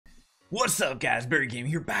What's up guys, Barry Game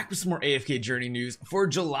here, back with some more AFK Journey news for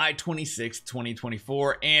July 26,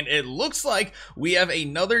 2024, and it looks like we have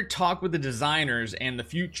another talk with the designers and the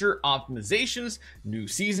future optimizations, new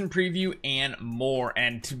season preview, and more.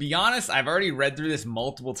 And to be honest, I've already read through this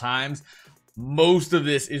multiple times. Most of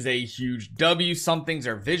this is a huge W. Some things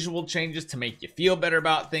are visual changes to make you feel better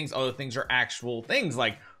about things. Other things are actual things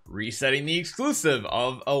like resetting the exclusive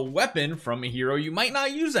of a weapon from a hero you might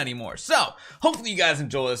not use anymore. So hopefully you guys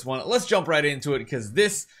enjoy this one. Let's jump right into it because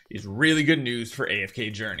this is really good news for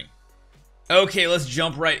AFK Journey. Okay, let's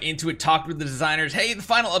jump right into it. Talked with the designers. Hey, the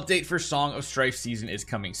final update for Song of Strife season is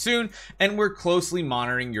coming soon, and we're closely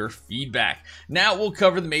monitoring your feedback. Now we'll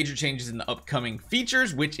cover the major changes in the upcoming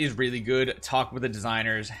features, which is really good. Talk with the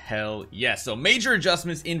designers. Hell yes. So major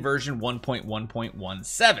adjustments in version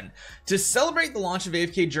 1.1.17 to celebrate the launch of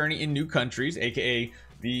AFK Journey in new countries, aka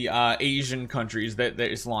the Asian countries that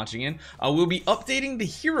it's launching in. We'll be updating the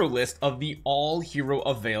hero list of the all hero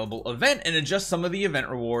available event and adjust some of the event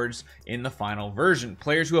rewards in the final version.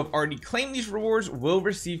 Players who have already claimed these rewards will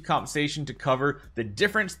receive compensation to cover the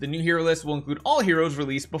difference. The new hero list will include all heroes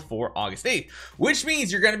released before August 8th, which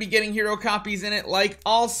means you're going to be getting hero copies in it like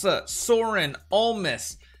Alsa, Soren,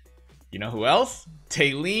 Olmus. You know who else?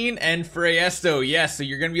 Taylene and Freyesto. Yes, so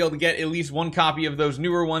you're going to be able to get at least one copy of those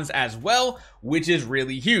newer ones as well, which is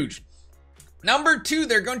really huge. Number 2,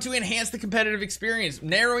 they're going to enhance the competitive experience,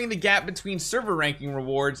 narrowing the gap between server ranking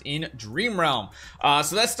rewards in Dream Realm.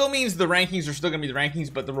 So that still means the rankings are still going to be the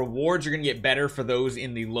rankings, but the rewards are going to get better for those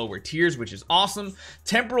in the lower tiers, which is awesome.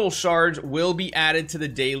 Temporal shards will be added to the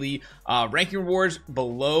daily ranking rewards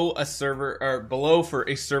below a server, or below for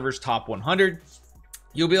a server's top 100.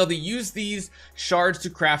 You'll be able to use these shards to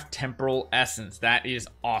craft temporal essence. That is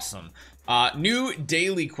awesome. New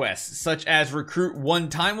daily quests such as recruit one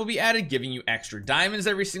time will be added, giving you extra diamonds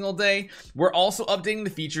every single day. We're also updating the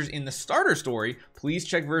features in the starter story. Please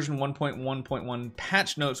check version 1.1.1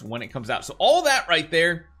 patch notes when it comes out. So all that right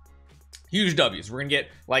there, huge W's. We're gonna get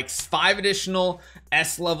like 5 additional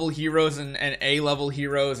S level heroes and A level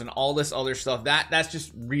heroes and all this other stuff. That's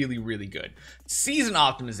just really, really good. Season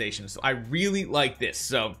optimization. So I really like this.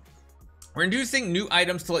 So we're introducing new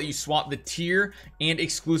items to let you swap the tier and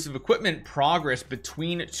exclusive equipment progress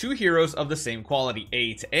between 2 heroes of the same quality,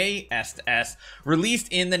 A to A, S to S, released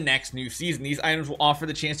in the next new season. These items will offer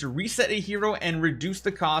the chance to reset a hero and reduce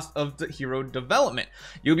the cost of the hero development.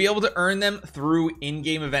 You'll be able to earn them through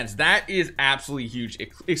in-game events. That is absolutely huge.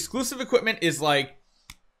 Exclusive equipment is like,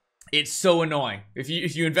 it's so annoying. If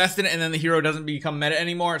you invest in it and then the hero doesn't become meta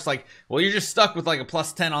anymore, it's like, well, you're just stuck with like a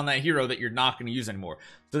 +10 on that hero that you're not going to use anymore.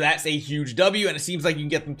 So that's a huge W, and it seems like you can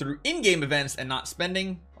get them through in-game events and not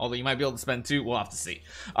spending, although you might be able to spend too. We'll have to see.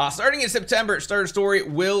 Starting in September, Starter Story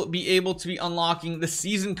will be able to be unlocking the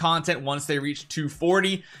season content once they reach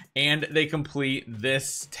 240 and they complete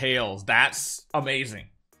this Tales. That's amazing.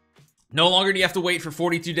 No longer do you have to wait for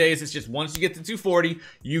 42 days. It's just once you get to 240,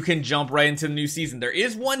 you can jump right into the new season. There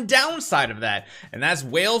is one downside of that, and that's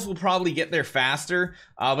whales will probably get there faster,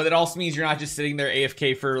 but it also means you're not just sitting there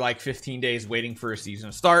AFK for like 15 days waiting for a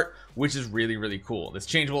season to start, which is really, really cool. This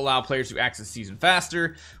change will allow players to access season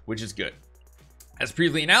faster, which is good. As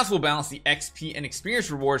previously announced, we'll balance the XP and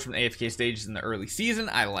experience rewards from the AFK stages in the early season.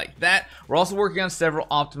 I like that. We're also working on several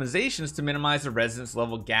optimizations to minimize the residence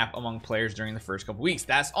level gap among players during the first couple weeks.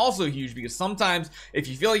 That's also huge because sometimes if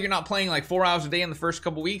you feel like you're not playing like 4 hours a day in the first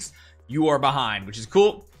couple weeks, you are behind, which is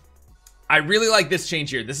cool. I really like this change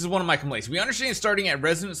here. This is one of my complaints. We understand starting at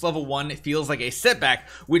Resonance Level 1 feels like a setback,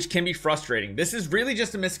 which can be frustrating. This is really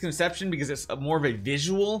just a misconception because it's more of a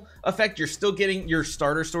visual effect. You're still getting your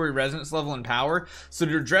starter story resonance level and power. So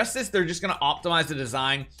to address this, they're just going to optimize the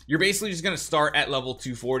design. You're basically just going to start at level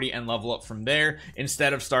 240 and level up from there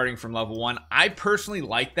instead of starting from level 1. I personally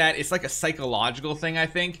like that. It's like a psychological thing, I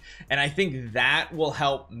think. And I think that will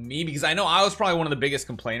help me because I know I was probably one of the biggest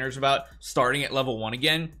complainers about starting at level 1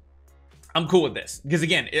 again. I'm cool with this because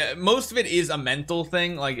again, most of it is a mental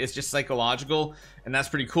thing, like it's just psychological, and that's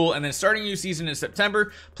pretty cool. And then starting a new season in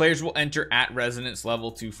September, players will enter at resonance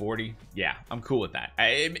level 240. Yeah, I'm cool with that.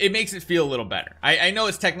 It makes it feel a little better. I know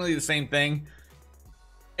it's technically the same thing.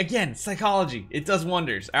 Again, psychology, it does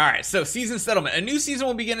wonders. All right, so season settlement. A new season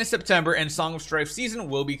will begin in September and Song of Strife season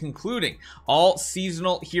will be concluding. All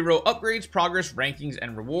seasonal hero upgrades, progress, rankings,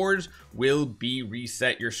 and rewards will be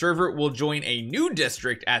reset. Your server will join a new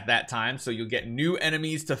district at that time, so you'll get new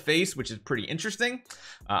enemies to face, which is pretty interesting.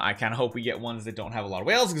 I kind of hope we get ones that don't have a lot of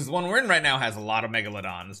whales because the one we're in right now has a lot of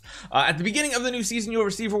megalodons. At the beginning of the new season, you'll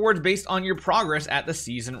receive rewards based on your progress at the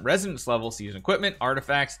season resonance level, season equipment,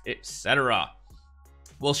 artifacts, etc.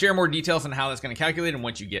 We'll share more details on how that's going to calculate and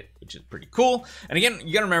what you get, which is pretty cool. And again,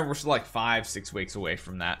 you got to remember, we're still like 5-6 weeks away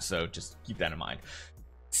from that, so just keep that in mind.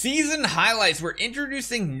 Season highlights. We're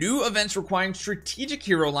introducing new events requiring strategic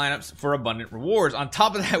hero lineups for abundant rewards. On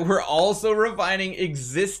top of that, we're also refining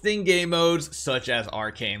existing game modes such as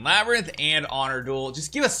Arcane Labyrinth and Honor Duel.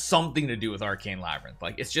 Just give us something to do with Arcane Labyrinth.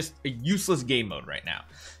 Like, it's just a useless game mode right now,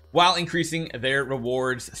 while increasing their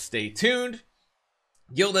rewards. Stay tuned.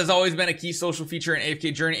 Guild has always been a key social feature in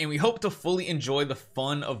AFK Journey, and we hope to fully enjoy the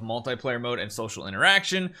fun of multiplayer mode and social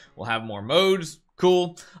interaction. We'll have more modes.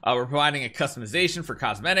 Cool. We're providing a customization for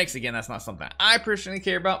cosmetics. Again, that's not something I personally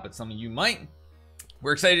care about, but some of you might.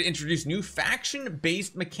 We're excited to introduce new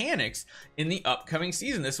faction-based mechanics in the upcoming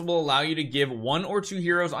season. This will allow you to give 1 or 2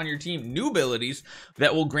 heroes on your team new abilities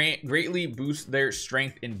that will greatly boost their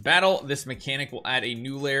strength in battle. This mechanic will add a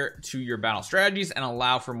new layer to your battle strategies and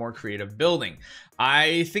allow for more creative building.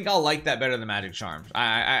 I think I'll like that better than Magic Charms.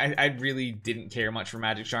 I really didn't care much for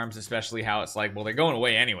Magic Charms, especially how it's like, well, they're going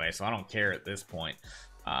away anyway, so I don't care at this point.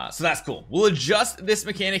 So that's cool. We'll adjust this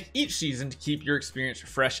mechanic each season to keep your experience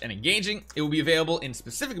fresh and engaging. It will be available in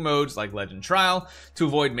specific modes like Legend Trial to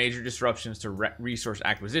avoid major disruptions to resource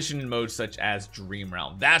acquisition in modes such as Dream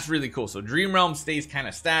Realm. That's really cool. So Dream Realm stays kind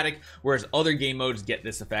of static, whereas other game modes get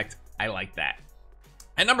this effect. I like that.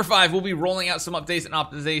 At number 5, we'll be rolling out some updates and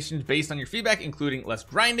optimizations based on your feedback, including less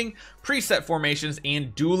grinding, preset formations,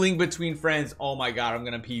 and dueling between friends. Oh my god, I'm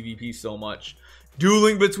gonna PvP so much.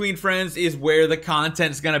 Dueling between friends is where the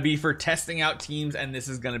content's gonna be for testing out teams, and this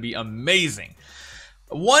is gonna be amazing.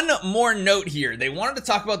 One more note here. They wanted to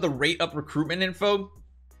talk about the rate up recruitment info.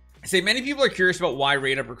 I say many people are curious about why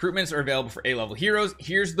rate up recruitments are available for A-level heroes.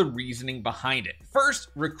 Here's the reasoning behind it. First,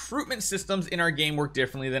 recruitment systems in our game work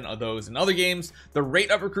differently than those in other games. The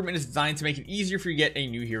rate up recruitment is designed to make it easier for you to get a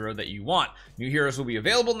new hero that you want. New heroes will be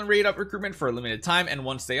available in the rate up recruitment for a limited time, and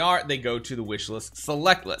once they are, they go to the wishlist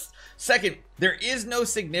select list. Second, there is no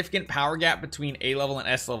significant power gap between A-level and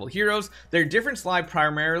S-level heroes. Their difference lie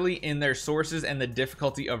primarily in their sources and the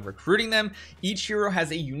difficulty of recruiting them. Each hero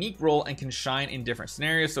has a unique role and can shine in different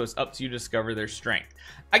scenarios, so it's up to you to discover their strength.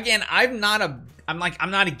 Again, I'm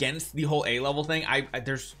not against the whole A-level thing.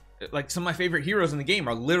 There's like some of my favorite heroes in the game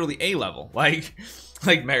are literally A-level, like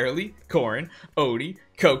Marilee, Corrin, Odie,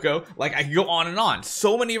 Coco. Like, I can go on and on.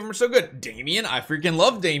 So many of them are so good. Damien, I freaking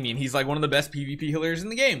love Damien. He's like one of the best PvP healers in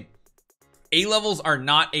the game. A-levels are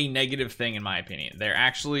not a negative thing in my opinion. They're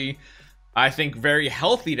actually, I think, very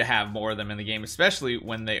healthy to have more of them in the game, especially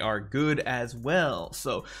when they are good as well.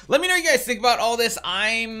 So let me know what you guys think about all this.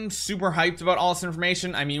 I'm super hyped about all this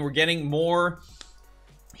information. I mean, we're getting more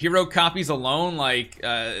hero copies alone. Like,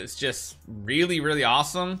 it's just really, really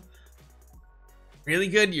awesome. Really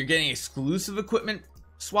good. You're getting exclusive equipment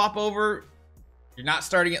swap over. You're not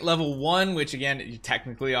starting at level 1, which again you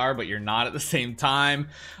technically are, but you're not at the same time.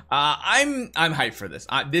 I'm hyped for this.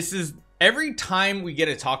 This is, every time we get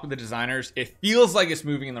to talk with the designers, it feels like it's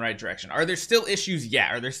moving in the right direction. Are there still issues?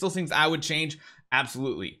 Yeah. Are there still things I would change?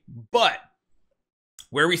 Absolutely. But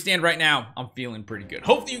where we stand right now, I'm feeling pretty good.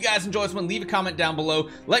 Hopefully you guys enjoy this one. Leave a comment down below.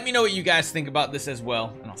 Let me know what you guys think about this as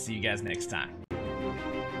well, and I'll see you guys next time.